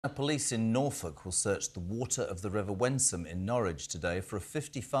Police in Norfolk will search the water of the River Wensum in Norwich today for a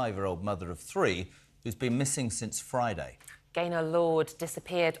 55-year-old mother of three who's been missing since Friday. Gaynor Lord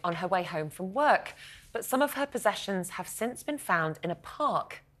disappeared on her way home from work, but some of her possessions have since been found in a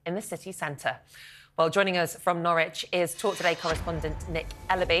park in the city centre. Well, joining us from Norwich is TalkTV correspondent Nick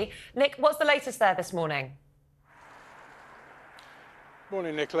Ellerby. Nick, what's the latest there this morning?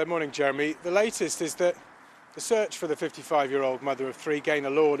 Morning, Nicola. Morning, Jeremy. The latest is that the search for the 55-year-old mother of three, Gaynor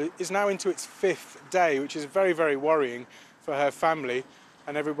Lord, is now into its fifth day, which is very, very worrying for her family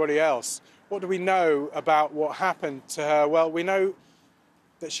and everybody else. What do we know about what happened to her? Well, we know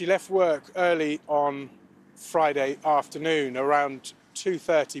that she left work early on Friday afternoon, around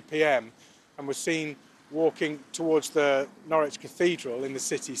 2:30 p.m, and was seen walking towards the Norwich Cathedral in the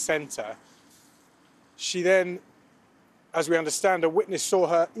city centre. She then, as we understand, a witness saw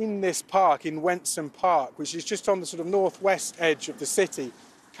her in this park, in Wensum Park, which is just on the sort of northwest edge of the city.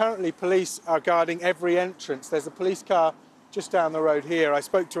 Currently, police are guarding every entrance. There's a police car just down the road here. I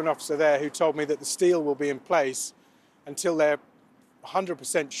spoke to an officer there who told me that the steel will be in place until they're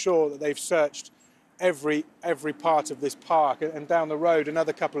 100% sure that they've searched every part of this park. And down the road,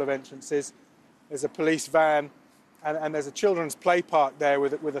 another couple of entrances, there's a police van, and there's a children's play park there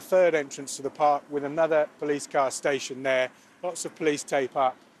with a third entrance to the park with another police car stationed there. Lots of police tape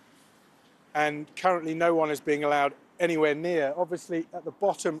up. And currently no one is being allowed anywhere near. Obviously at the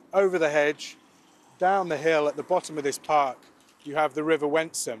bottom, over the hedge, down the hill at the bottom of this park, you have the River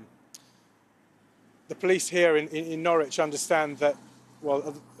Wensum. The police here in Norwich understand that,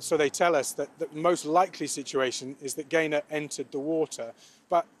 well, so they tell us that the most likely situation is that Gaynor entered the water.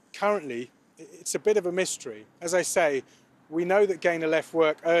 But currently, it's a bit of a mystery. As I say, we know that Gaynor left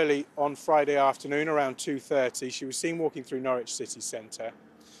work early on Friday afternoon, around 2:30. She was seen walking through Norwich city centre.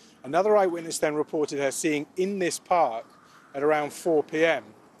 Another eyewitness then reported her seeing in this park at around 4 p.m.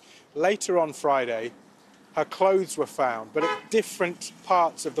 Later on Friday, her clothes were found, but at different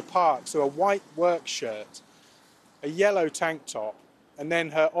parts of the park. So a white work shirt, a yellow tank top, and then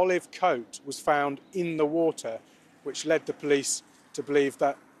her olive coat was found in the water, which led the police to believe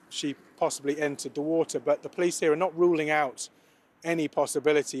that she possibly entered the water. But the police here are not ruling out any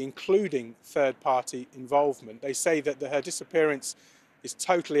possibility, including third-party involvement. They say that her disappearance is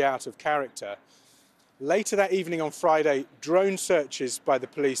totally out of character. Later that evening on Friday, drone searches by the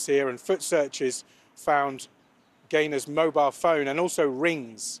police here and foot searches found Gaynor's mobile phone and also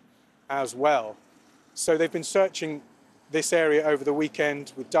rings as well. So they've been searching this area over the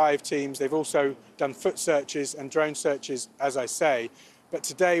weekend with dive teams. They've also done foot searches and drone searches, as I say. But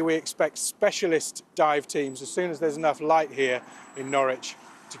today we expect specialist dive teams, as soon as there's enough light here in Norwich,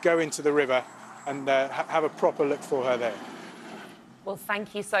 to go into the river and have a proper look for her there. Well,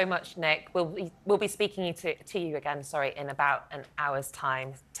 thank you so much, Nick. We'll be speaking to you again, in about an hour's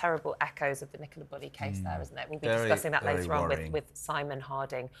time. Terrible echoes of the Nick Ellerby case there, isn't it? We'll be discussing that later on with Simon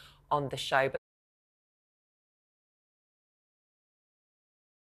Harding on the show.